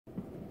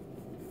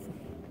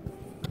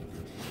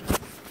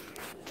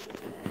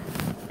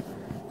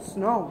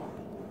Snow.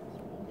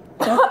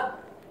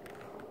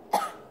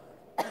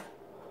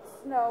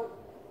 Snow.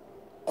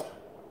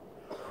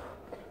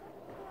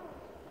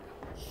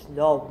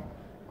 Snow.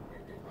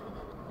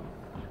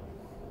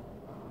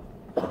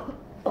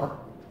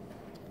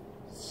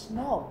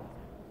 Snow.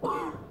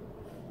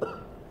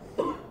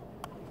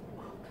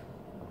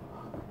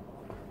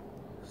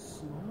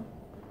 Snow.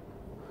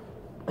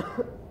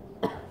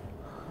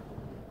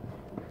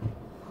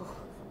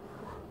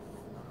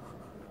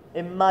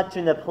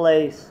 Imagine a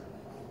place.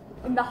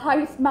 In the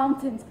highest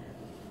mountains.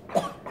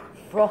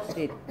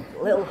 Frosted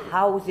little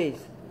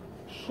houses.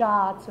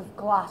 Shards of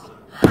glass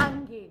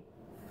hanging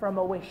from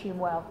a wishing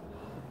well.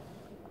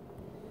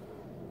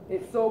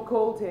 It's so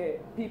cold here.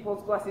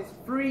 People's glasses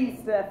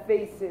freeze their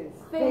faces.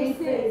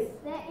 Faces.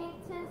 Their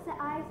ink turns to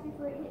ice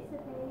before it hits the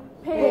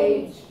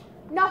page. Page.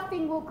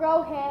 Nothing will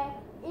grow here.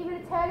 Even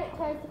a turnip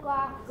turns to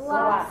glass.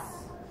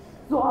 Glass.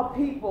 So our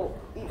people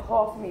eat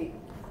horse meat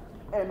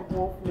and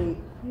wolf meat.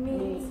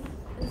 Meat.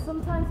 And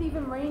sometimes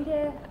even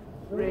reindeer.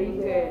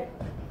 Reindeer.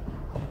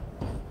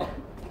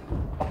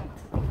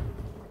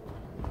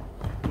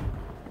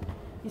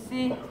 You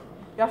see, you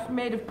have to be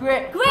made of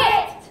grit.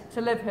 Grit!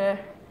 To live here.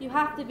 You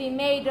have to be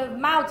made of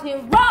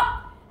mountain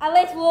rock. A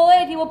little old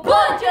lady will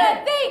punch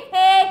your feet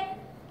here.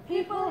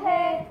 People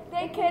here,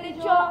 they can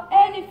endure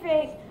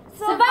anything.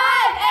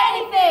 Survive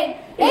anything.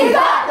 Is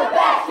that the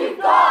best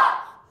you've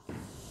got?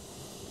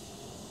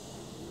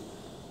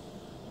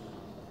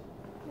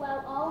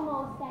 Well,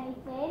 almost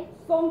anything.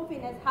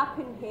 Something has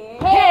happened here.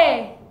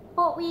 Here!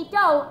 But we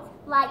don't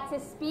like to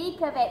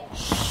speak of it.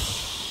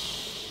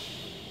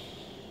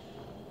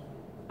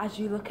 As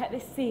you look at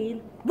this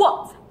scene,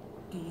 what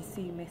do you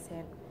see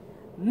missing?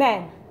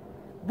 Men,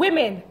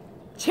 women,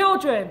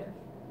 children,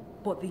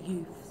 but the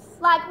youths.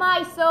 Like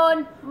my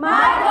son.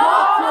 My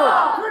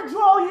daughter!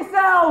 Control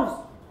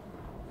yourselves!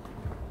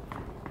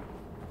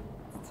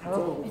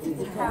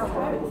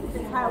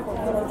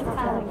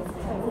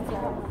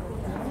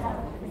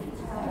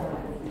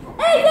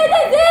 It's a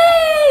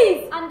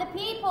disease! And the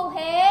people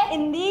here,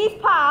 In these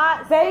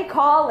parts, they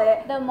call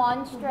it the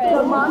monstrous.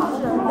 the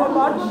monstrum. The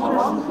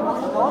monstrum.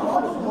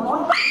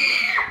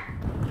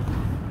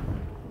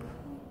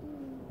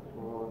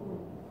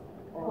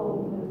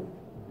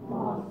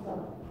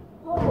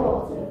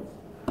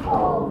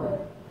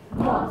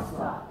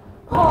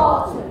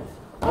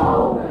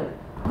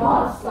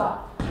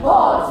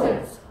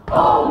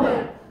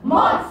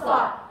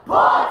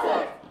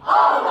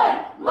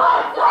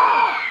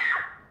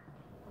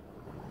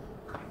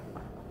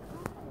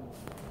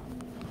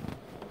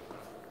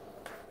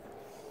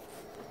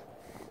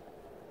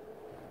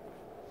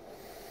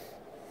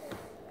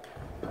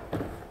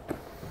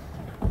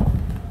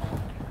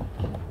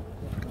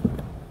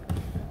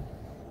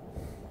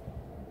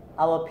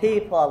 Our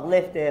people have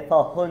lived here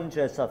for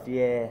hundreds of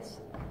years.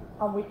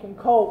 And we can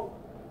cope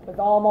with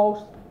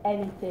almost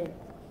anything.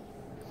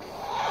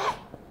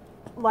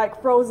 Like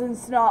frozen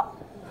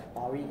snot.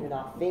 Or even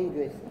our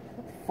fingers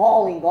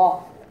falling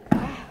off.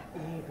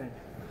 Even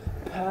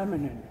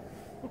permanent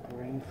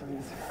brain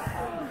freeze.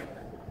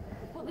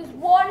 But there's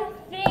one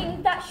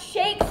thing that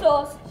shakes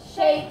us.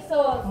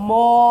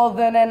 More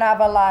than an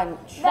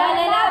avalanche. Than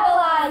an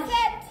avalanche.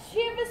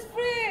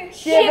 Except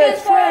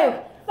shivers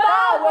through.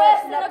 Far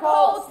worse than a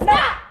cold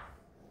snap.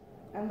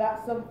 And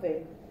that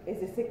something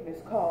is a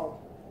sickness called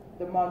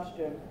the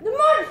monstrum. The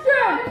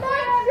monstrum!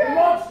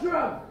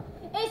 Monstrum!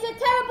 It's a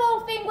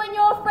terrible thing when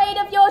you're afraid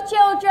of your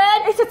children.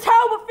 It's a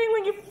terrible thing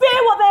when you fear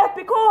what they have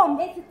become.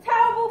 It's a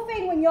terrible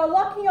thing when you're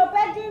locking your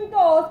bedroom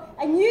doors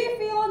and you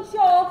feel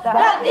unsure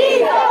That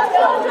these are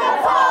children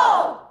at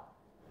all!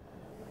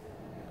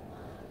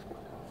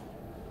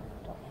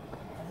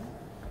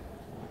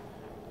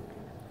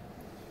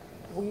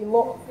 We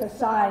look for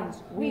signs.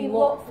 We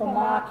look for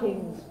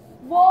markings.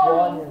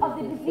 Warning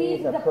of the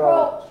disease's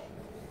approach.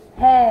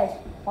 Hairs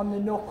on the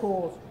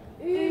knuckles.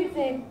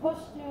 Oozing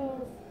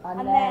pustules.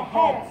 And their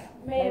heads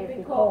may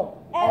become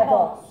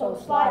ever so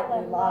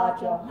slightly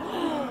larger.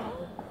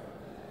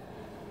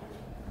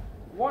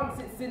 Once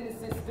it's in the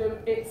system,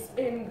 it's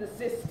in the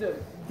system.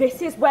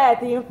 This is where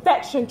the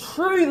infection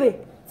truly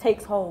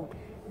takes hold.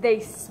 They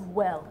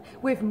swell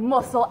with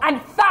muscle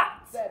and fat.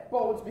 Their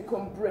bones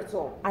become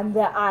brittle. And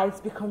their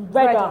eyes become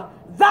redder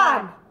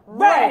than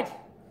red.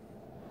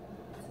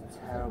 It's a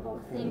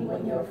terrible thing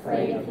when you're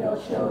afraid of your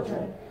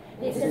children.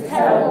 It's a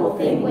terrible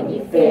thing when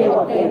you fear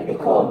what they've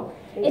become.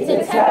 It's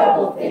a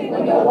terrible thing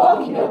when you're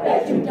locking your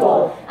bedroom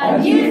door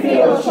and you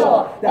feel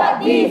sure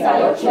that these are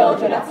your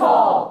children at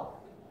all.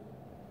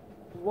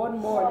 One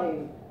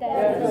morning,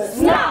 There's a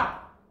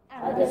snap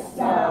and a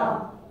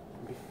snarl.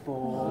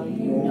 Before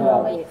you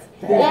know it,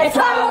 they're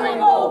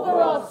towering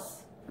over us.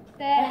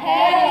 Their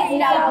hair is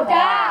now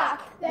dark.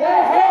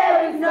 Their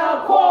hair is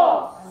now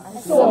coarse. And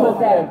some of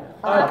them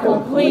are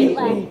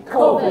completely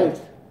covered.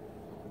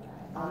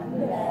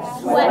 And they're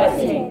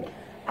sweating.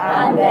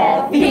 And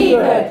they're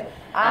fevered.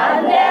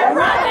 And they're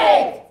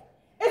rabid.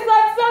 it's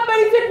like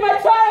somebody took my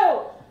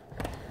child!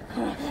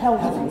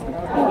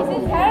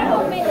 It's a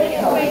terrible thing when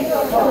you're afraid of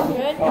your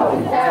children. It's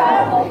a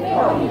terrible thing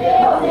when you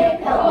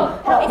feel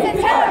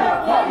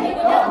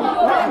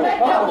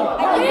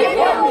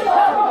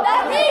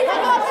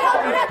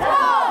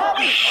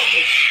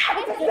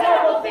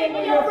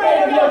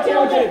your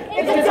children.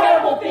 It's a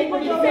terrible thing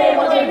when you fear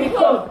what they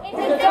become.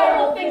 It's a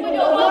terrible thing when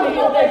you're locked in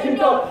your bedroom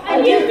door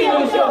and you feel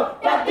unsure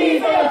that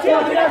these are your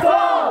children as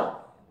well.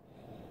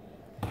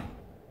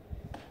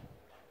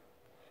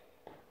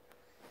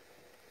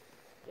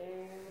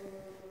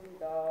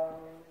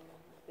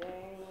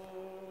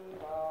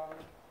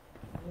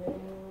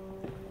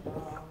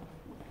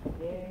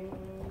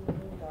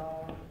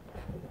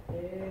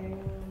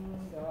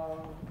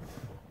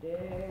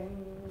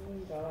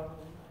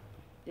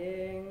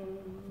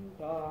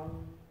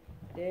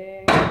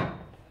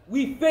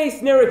 We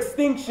face near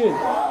extinction.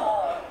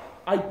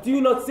 I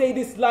do not say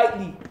this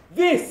lightly.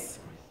 This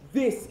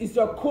is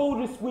our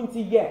coldest winter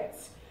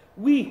yet.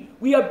 We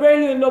are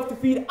barely enough to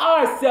feed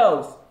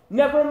ourselves,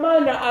 never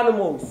mind our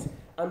animals.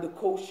 And the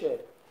coal shed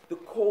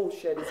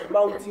is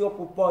mounting up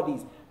with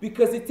bodies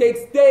because it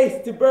takes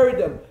days to bury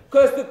them,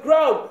 because the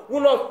ground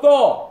will not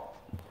thaw.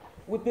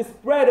 With the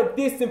spread of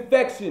this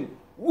infection,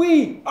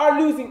 we are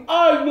losing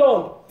our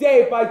young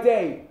day by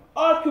day.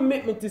 Our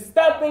commitment to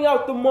stamping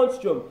out the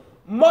monstrum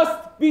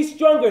must be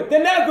stronger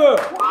than ever.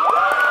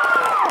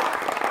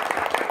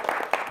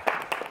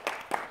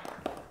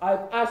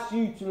 I've asked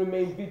you to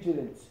remain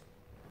vigilant,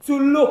 to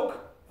look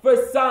for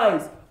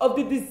signs of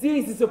the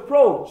disease's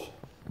approach,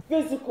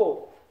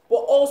 physical, but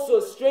also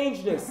a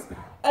strangeness,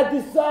 a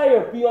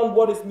desire beyond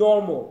what is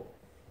normal,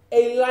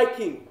 a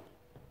liking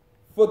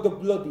for the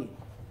bloody.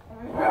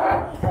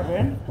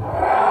 Kevin? It's a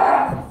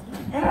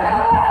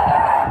monster!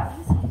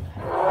 It's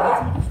a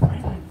monster!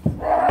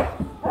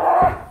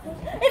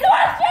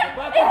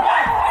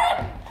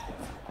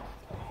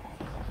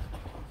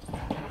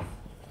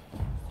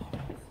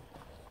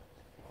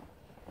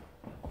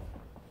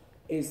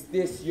 Is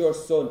this your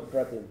son,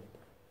 Prebin?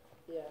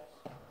 Yes.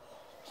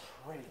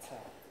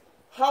 Traitor.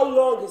 How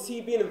long has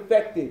he been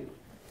infected?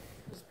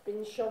 He's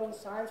been showing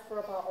signs for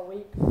about a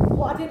week.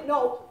 What I didn't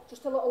know,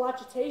 just a little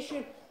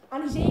agitation.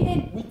 And he's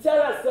eating. We tell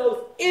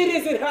ourselves it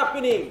isn't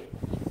happening.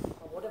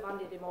 I would have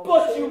handed him over.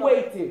 But you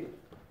waited.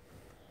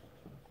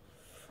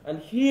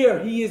 And here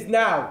he is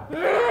now.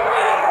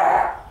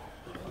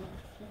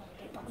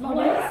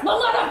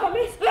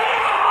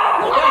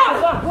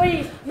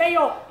 Please,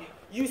 Mayor.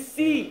 You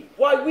see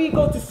why we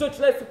go to such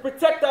lengths to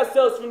protect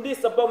ourselves from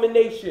this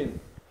abomination.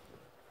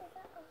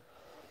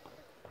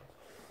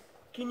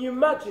 Can you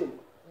imagine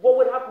what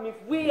would happen if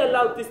we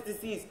allowed this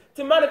disease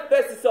to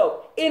manifest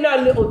itself in our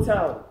little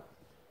town?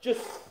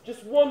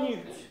 Just one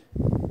youth,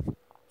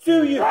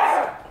 2 youths,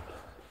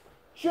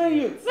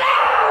 3 youths,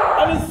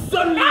 and then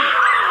suddenly...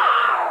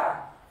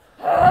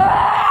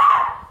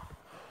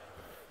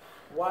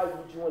 Why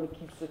would you want to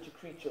keep such a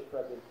creature,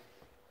 Prebin?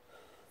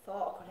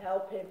 Thought I could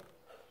help him.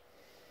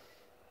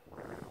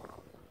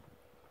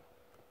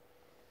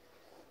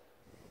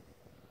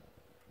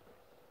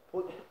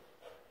 Well,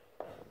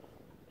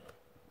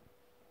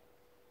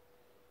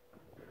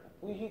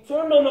 he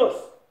turned on us.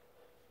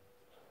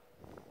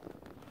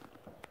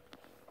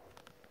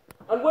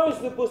 And where is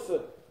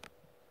Lubusa?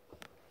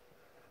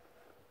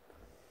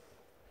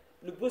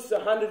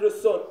 Lubusa handed her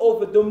son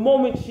over the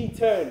moment she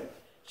turned.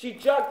 She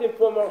dragged him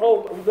from her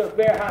home with her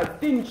bare hands,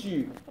 didn't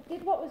you? I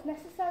did what was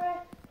necessary.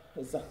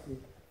 Exactly.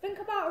 Think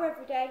about her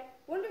every day.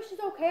 Wonder if she's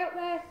okay out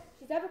there.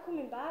 She's ever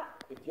coming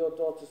back. If your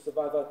daughters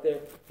survive out there,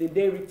 then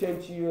they return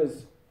to you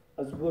as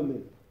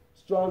women,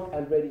 strong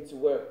and ready to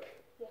work.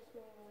 Yes,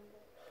 ma'am.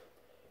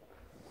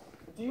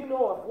 Do you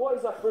know what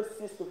is our first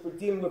system for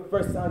dealing with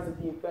first signs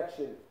of the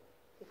infection?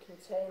 We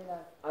contain them.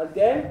 And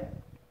then?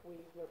 We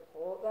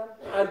report them.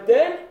 And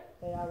then?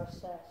 They are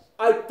assessed.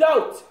 I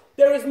doubt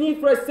there is need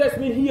for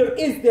assessment here,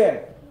 is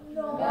there?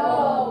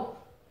 No.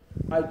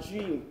 I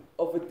dream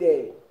of a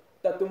day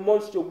that the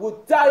monster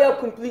would die out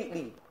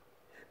completely.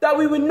 That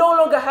we would no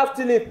longer have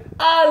to live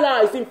our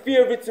lives in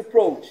fear of its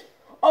approach.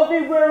 Of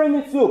it wearing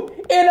its look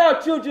in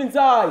our children's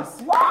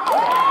eyes.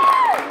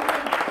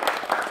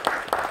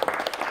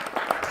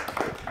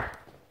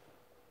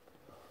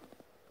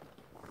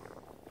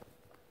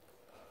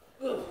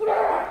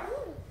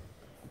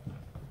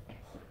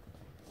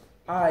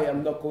 I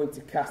am not going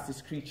to cast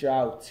this creature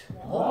out.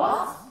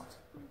 What?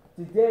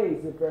 Today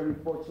is a very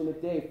fortunate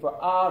day for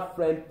our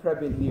friend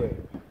Prebin here.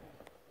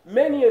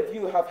 Many of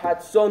you have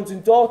had sons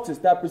and daughters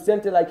that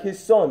presented like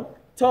his son,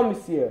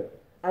 Thomas here,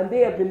 and they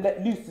have been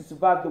let loose to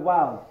survive the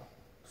wild.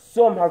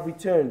 Some have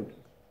returned,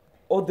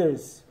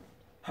 others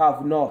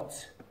have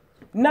not.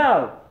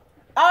 Now,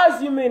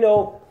 as you may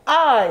know,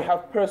 I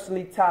have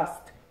personally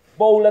tasked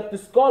Bolek the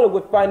scholar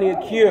with finding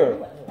a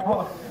cure.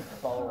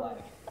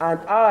 And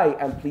I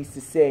am pleased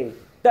to say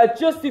that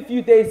just a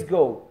few days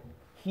ago,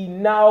 he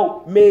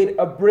now made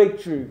a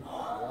breakthrough.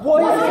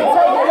 What is it?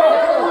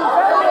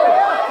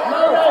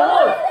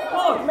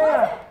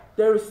 No,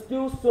 there is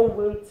still some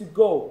way to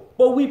go,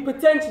 but we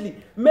potentially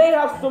may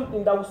have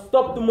something that will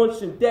stop the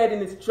monstrum dead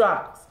in its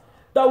tracks,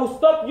 that will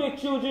stop your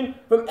children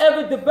from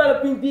ever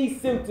developing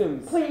these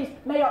symptoms. Please,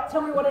 Mayor,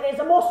 tell me what it is.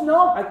 I must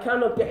know. I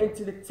cannot get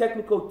into the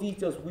technical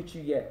details with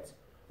you yet.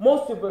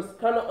 Most of us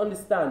cannot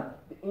understand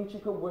the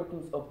intricate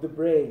workings of the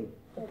brain.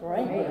 The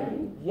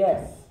brain?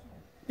 Yes.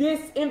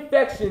 This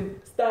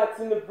infection starts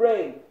in the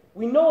brain.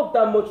 We know of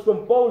that much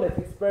from Bolek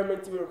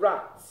experimenting with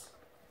rats.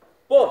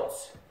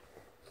 But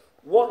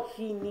what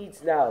he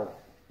needs now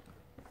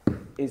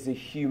is a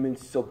human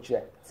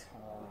subject.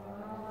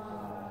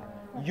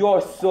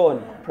 Your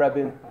son,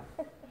 Prebin.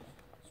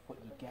 That's what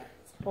you get.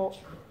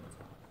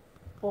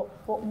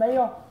 But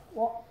Mayor,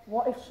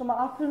 what if something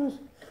happens?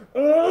 It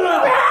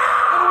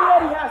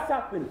already has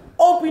happened.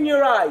 Open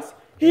your eyes.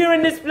 Here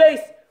in this place,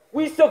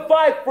 we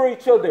survive for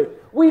each other.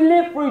 We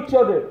live for each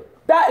other.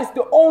 That is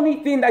the only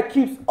thing that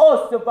keeps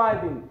us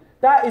surviving.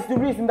 That is the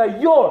reason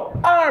that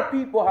our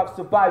people have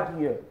survived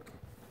here.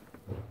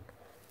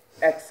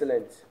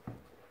 Excellent.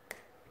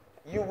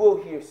 You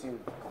will hear soon.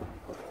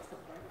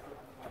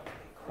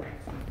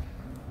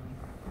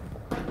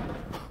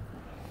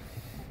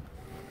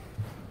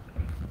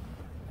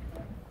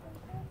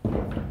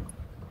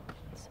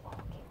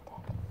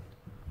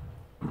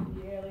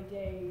 The early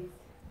days,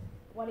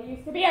 when I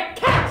used to be a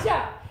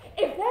catcher.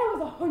 If there was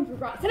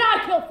 100 rats and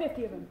I killed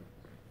 50 of them,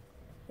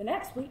 the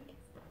next week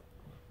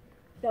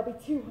there'll be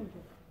 200.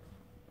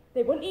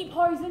 They wouldn't eat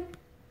poison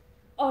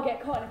or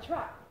get caught in a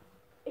trap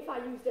if I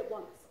used it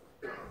once.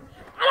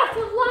 I'd have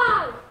to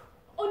lie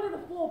under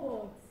the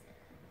floorboards,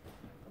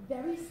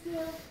 very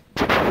still,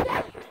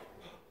 very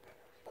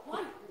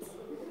quiet.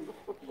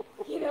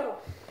 You know,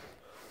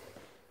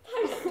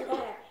 I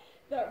swear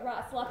that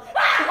rats laugh.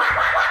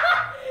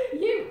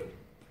 You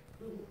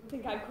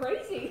think I'm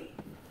crazy,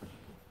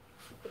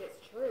 but it's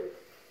true.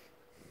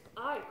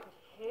 I could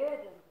hear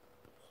them.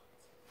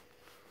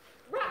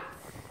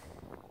 Rats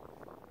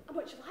are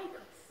much like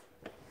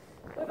us.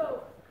 We're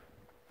both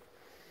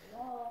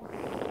warm.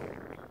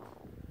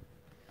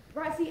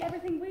 Rats eat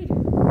everything we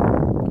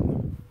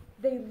do.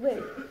 They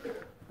live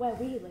where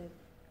we live.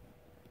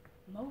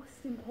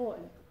 Most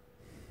important,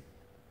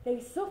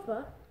 they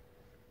suffer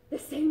the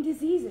same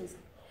diseases.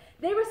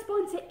 They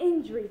respond to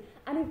injury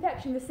and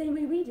infection the same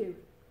way we do.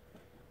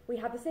 We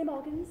have the same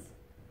organs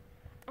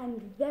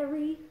and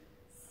very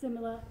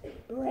similar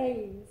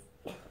brains.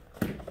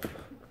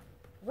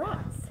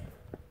 Rats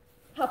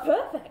are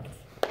perfect.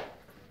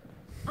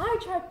 I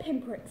tried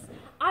pinpricks,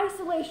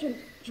 isolation,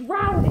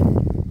 drowning.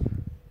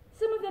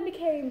 Some of them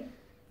became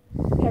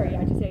very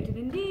agitated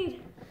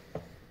indeed.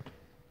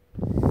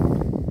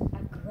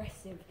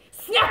 Aggressive,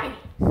 snappy.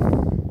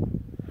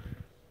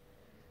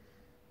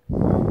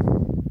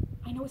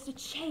 I noticed a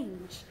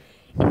change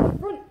in the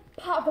front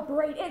part of the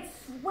brain. It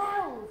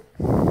swelled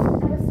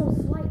ever so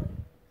slightly.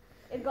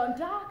 It had gone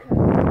darker.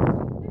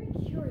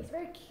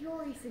 Very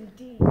curious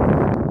indeed.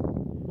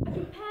 I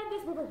compared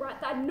this with a rat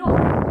that had not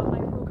got my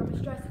program of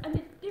stress, and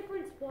the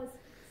difference was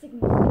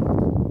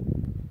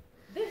significant.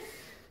 This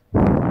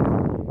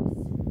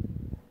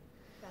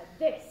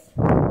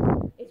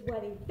is where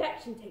the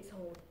infection takes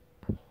hold.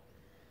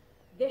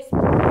 This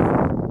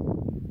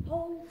place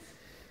holds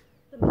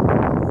the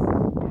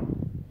memories.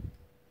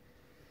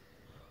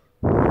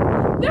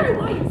 Very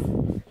wise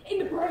in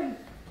the brain.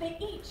 They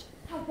each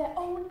have their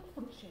own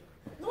function.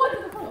 One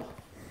is the front.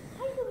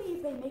 I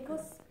believe they make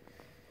us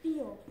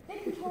feel. They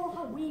control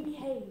how we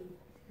behave.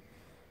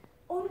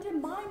 Under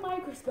my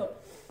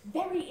microscope,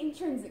 very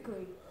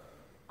intrinsically,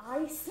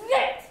 I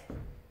snipped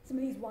some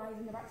of these wires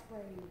in the rat's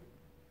brain.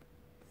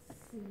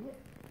 Snip.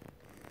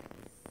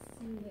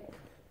 Snip.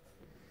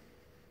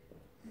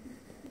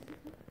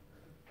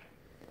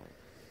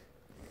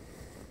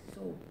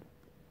 So,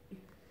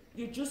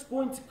 you're just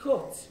going to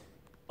cut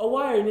a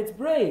wire in its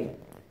brain?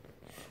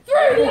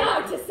 Through the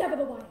eye to sever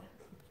the wire.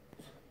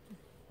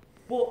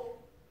 But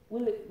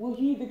will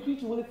the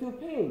creature, will it feel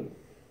pain?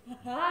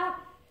 There lies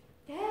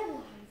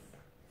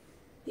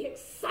the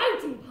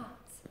exciting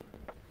part.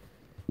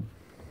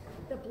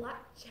 The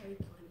black cherry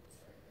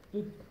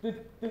plant.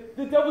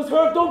 The devil's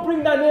herb, don't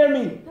bring that near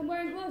me! I'm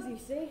wearing gloves, you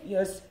see?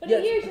 Yes. But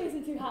yes. it usually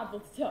isn't too harmful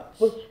to touch.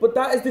 But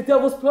that is the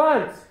devil's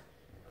plant.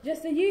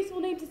 Just a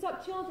useful name to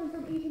stop children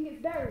from eating its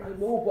berries. I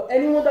know, but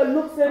anyone that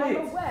looks at I'm it...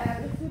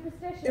 aware of the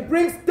superstition. It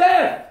brings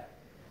death!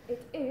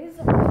 It is,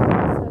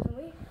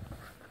 certainly.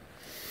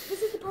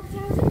 This is the property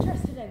I was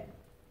interested in.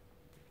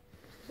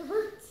 The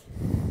root.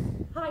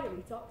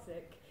 Highly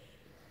toxic.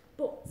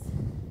 But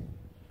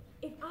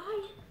if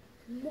I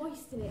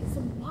moisten it in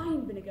some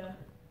wine vinegar,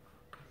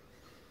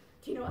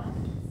 do you know what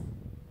happens?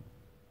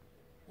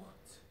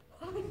 What?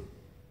 Why?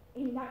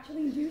 It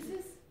naturally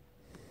induces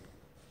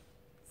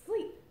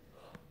sleep.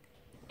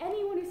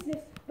 Anyone who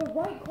sniffs the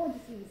right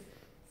quantities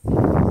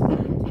sleeps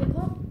into a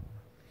club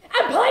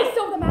and placed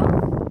over the mouth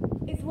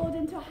is lured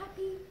into a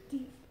happy,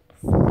 deep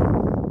sleep.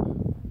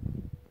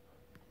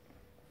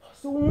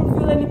 So we won't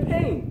feel any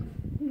pain?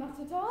 Not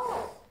at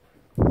all.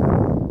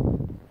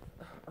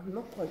 I'm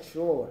not quite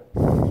sure.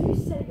 You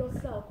said it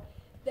yourself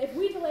that if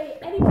we delay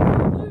any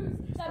more, we lose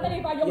that many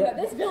of our young men.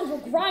 This village will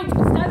grind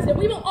to a standstill.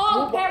 We will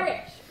all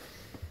perish.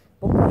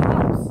 But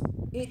perhaps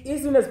it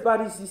isn't as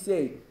bad as you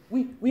say.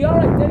 We are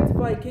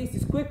identifying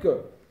cases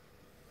quicker.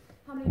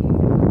 How many do you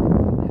think are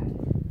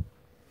infected?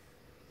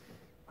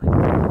 I've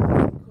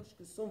been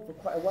Kushka's son for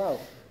quite a while.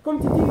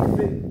 Come to think of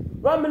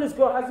it, Ramila's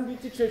girl hasn't been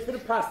to church for the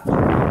past 2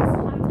 weeks.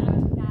 Time to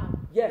act now.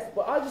 Yes,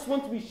 but I just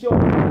want to be sure.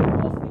 I'm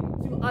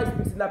listening to some ice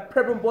picks in that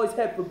Prebble boy's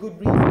head for good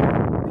reason.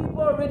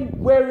 People are already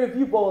wary of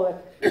you,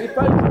 Bolek. They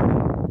find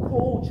you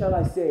cold, shall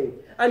I say.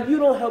 And you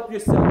don't help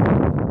yourself,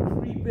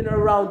 creeping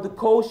around the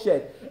coal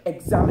shed,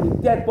 examining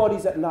dead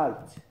bodies at night.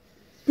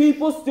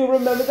 People still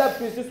remember that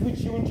business with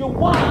you and your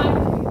wife. I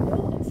pay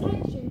no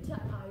attention to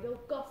idle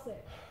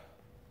gossip.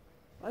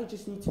 I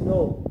just need to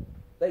know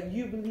that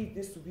you believe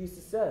this will be a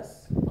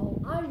success.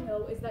 All I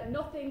know is that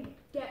nothing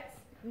gets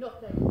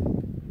nothing.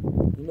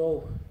 You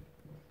know,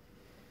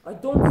 I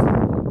don't see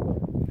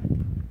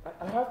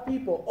I have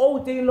people all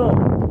day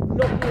long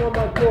knocking on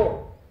my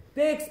door.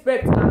 They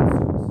expect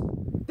answers.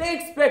 They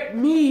expect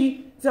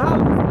me to have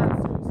these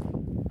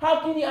answers. How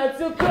can you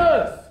answer a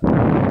curse?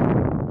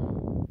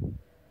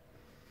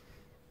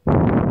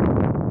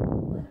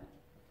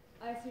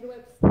 I see the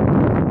webs.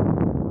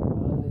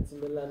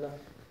 Little Milena,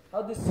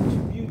 how does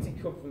such beauty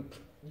come from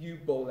you,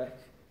 Bolek?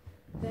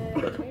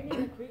 They're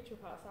training a creature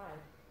outside.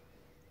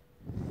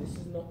 This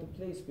is not the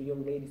place for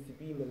young ladies to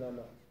be,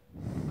 Milena.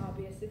 I'll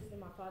be assisting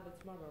my father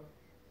tomorrow.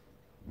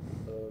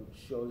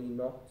 Surely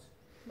not.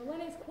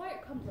 Milena is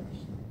quite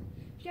accomplished.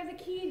 She has a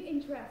keen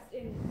interest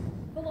in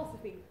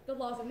philosophy, the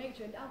laws of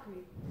nature, and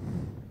alchemy.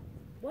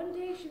 One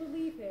day she will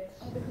leave here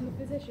and become a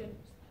physician.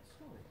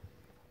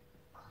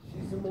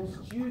 She's the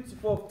most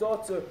dutiful of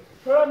daughter.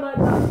 Her and my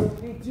dad,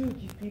 they do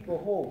give people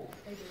hope.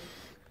 They do.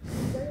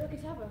 Very lucky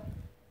to have her.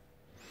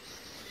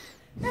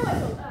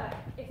 However,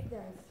 if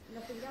there's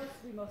nothing else,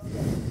 we must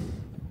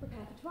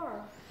prepare for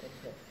tomorrow.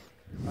 Okay.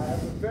 I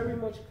have a very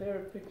much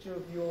clearer picture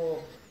of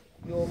your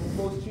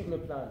proposed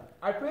treatment plan.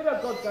 I pray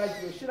that God guides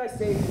you, or should I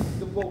say,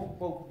 the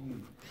both of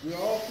you. We are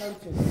all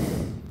counting.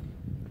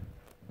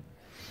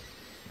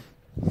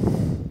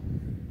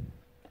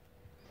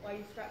 Why are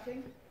you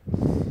scratching?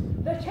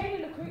 They're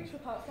chaining the creature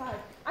up outside.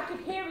 I could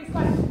hear his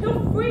like,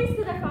 he'll freeze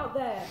to death out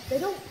there. They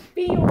don't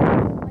feel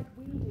like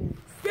we do.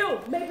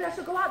 Still, maybe I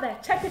should go out there,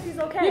 check if he's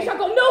okay. You shall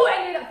go nowhere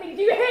near that thing,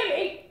 do you hear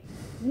me?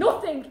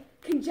 Nothing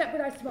can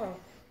jeopardize tomorrow.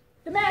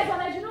 The mayor's on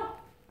edge enough.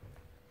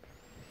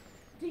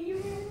 Do you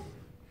hear me?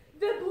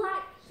 The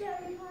black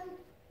sherry plant,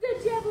 the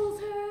devil's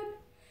herb,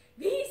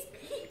 these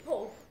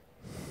people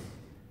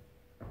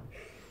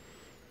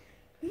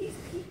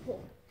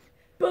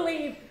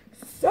believe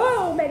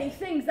so many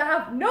things that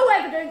have no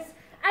evidence,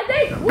 and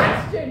they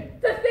question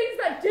the things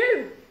that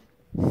do.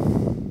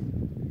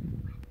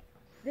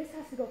 This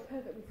has to go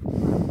perfectly to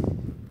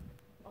plan,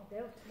 or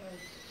they'll turn.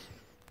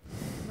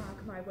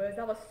 Mark my words,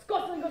 I was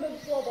scuttling under the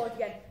floorboards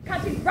again,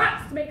 catching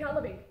rats to make our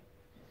living.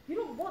 You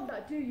don't want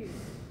that, do you?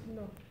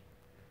 No.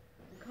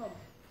 Come.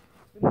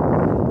 We must go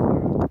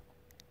tomorrow.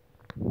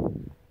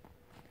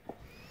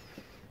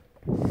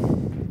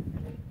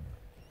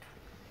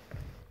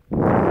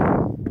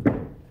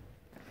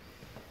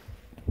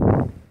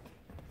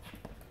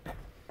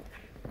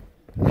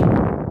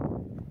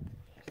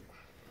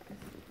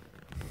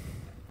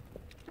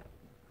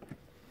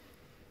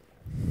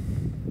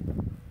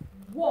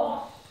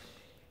 Wash.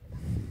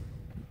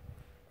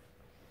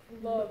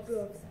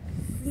 Gloves.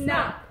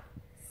 Snap.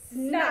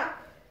 Snap.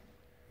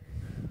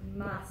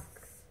 Masks.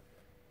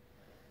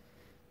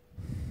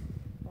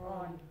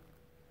 On.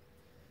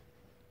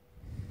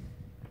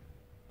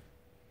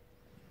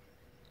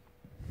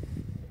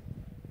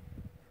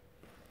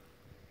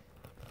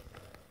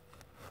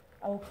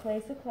 I will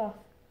place a cloth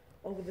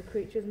over the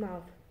creature's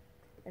mouth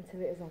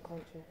until it is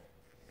unconscious.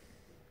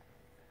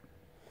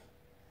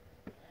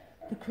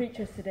 The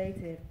creature is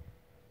sedated.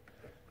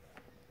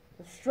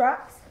 The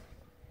straps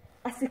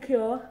are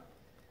secure.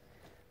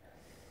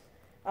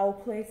 I will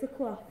place a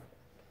cloth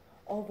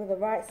over the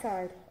right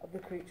side of the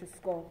creature's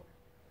skull.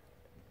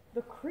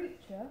 The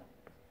creature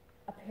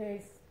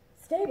appears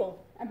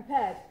stable and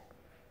prepared.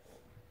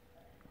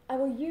 I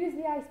will use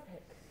the ice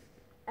pick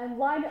and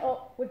line it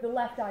up with the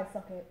left eye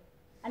socket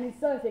and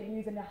insert it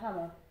using a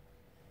hammer.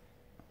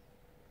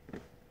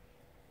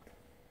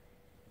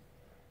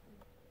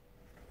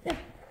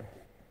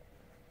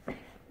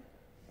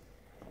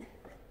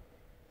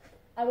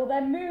 I will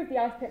then move the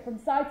ice pick from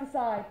side to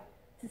side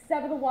to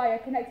sever the wire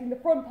connecting the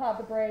front part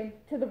of the brain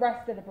to the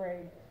rest of the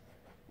brain.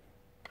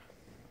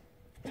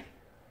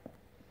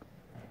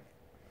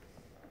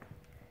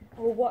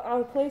 I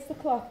will place the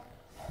cloth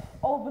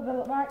over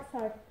the right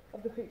side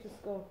of the creature's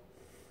skull.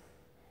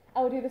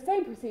 I will do the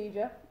same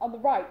procedure on the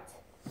right.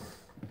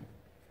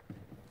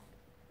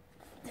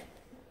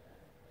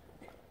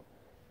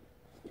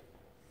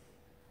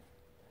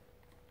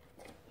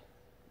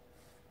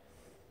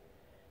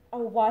 I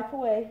will wipe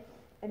away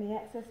any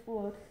excess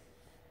blood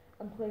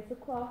and place a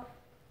cloth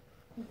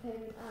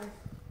containing ice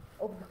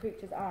over the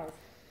creature's eyes.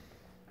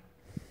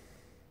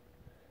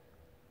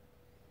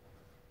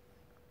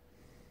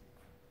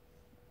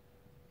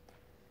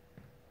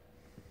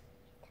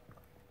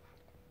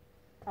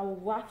 I will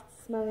waft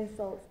smelling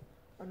salts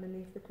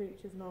underneath the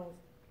creature's nose.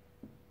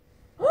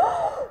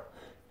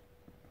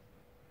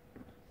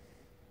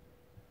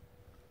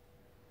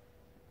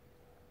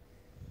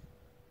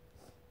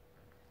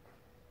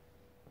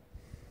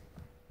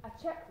 A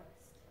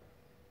checklist.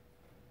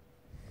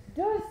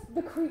 Does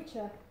the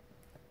creature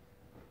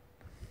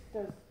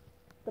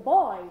The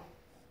boy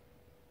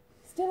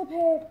still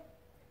appeared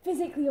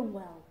physically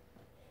unwell.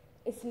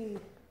 Is he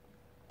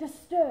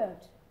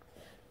disturbed,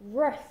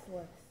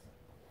 restless?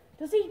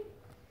 Does he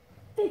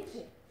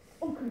fidget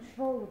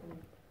uncontrollably?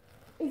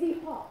 Is he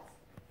hot,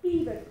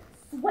 fevered,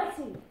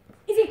 sweating?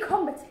 Is he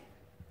combative?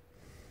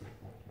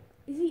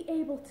 Is he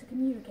able to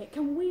communicate?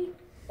 Can we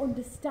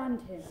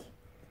understand him?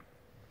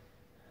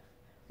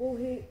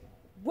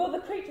 Will the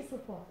creatures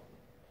reply?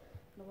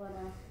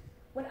 Milena,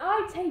 when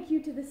I take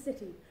you to the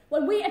city,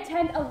 when we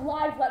attend a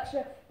live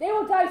lecture, they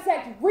will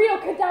dissect real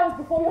cadavers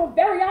before your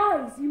very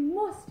eyes. You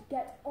must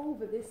get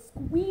over this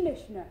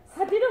squeamishness.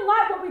 I didn't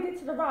like what we did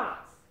to the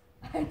rats.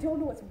 I don't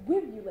know what's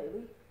with you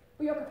lately,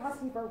 but your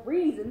capacity for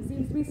reason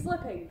seems to be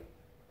slipping.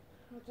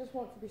 I just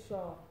want to be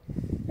sure.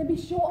 Then be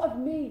sure of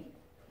me.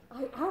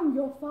 I am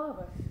your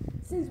father.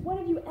 Since when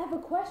have you ever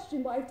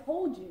questioned what I've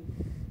told you?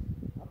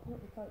 I'll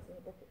put the plants in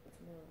the bucket for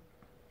tomorrow.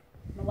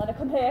 Milena,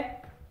 come here.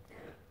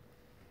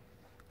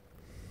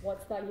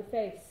 What's that in your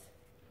face?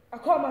 I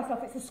caught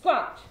myself, it's a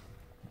scratch.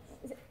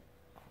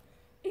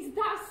 Is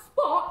that a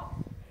spot?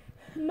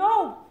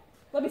 No!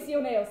 Let me see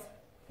your nails.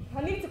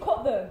 I need to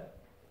cut them.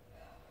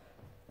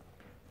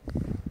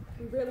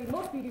 You really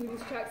must be doing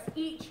these checks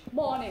each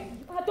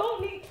morning. I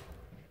don't need...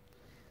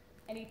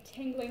 Any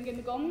tingling in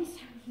the gums?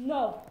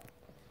 No.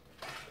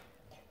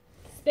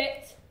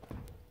 Spit.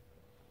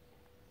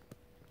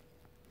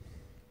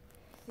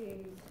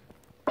 Seems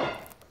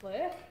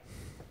clear.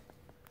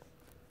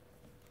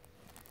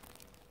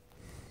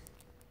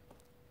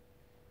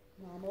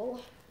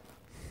 Normal.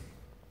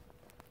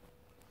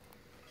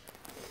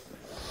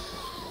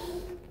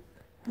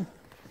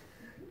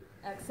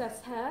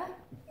 Excess hair.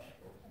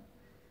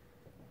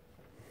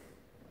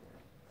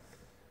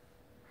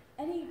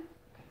 Any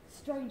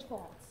strange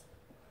thoughts?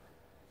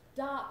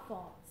 Dark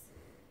thoughts?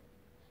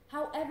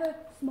 However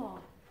small?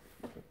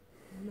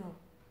 No.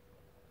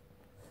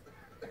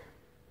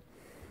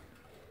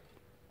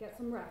 Get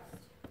some rest.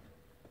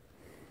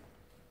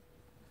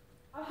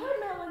 I heard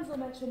Mel Winslow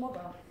mention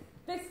Mother.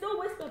 They still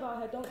whisper about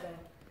her, don't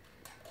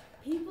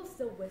they? People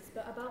still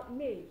whisper about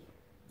me.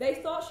 They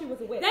thought she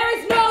was a witch. There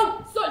is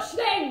no such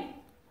thing!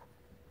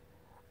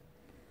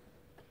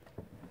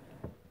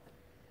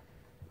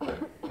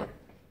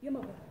 Your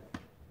mother.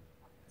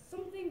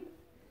 Something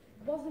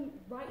wasn't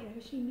right in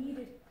her. She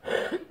needed...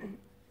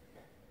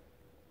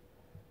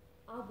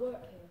 Our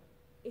work here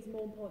is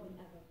more important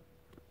than ever.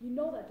 You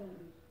know that, don't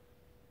you?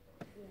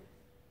 Yeah.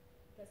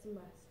 Get some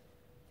rest.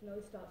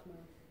 Tomorrow starts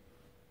tomorrow.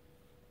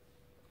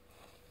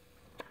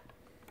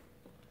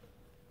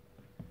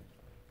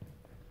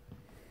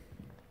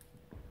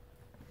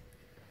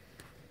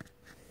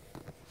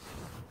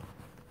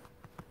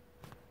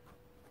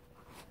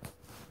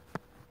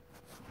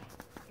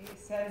 It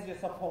says you're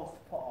supposed to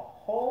put a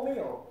whole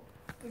meal.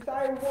 Is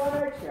that in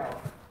one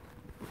eggshell?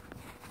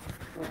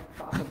 Oh,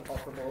 that's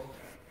impossible.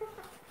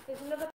 There's another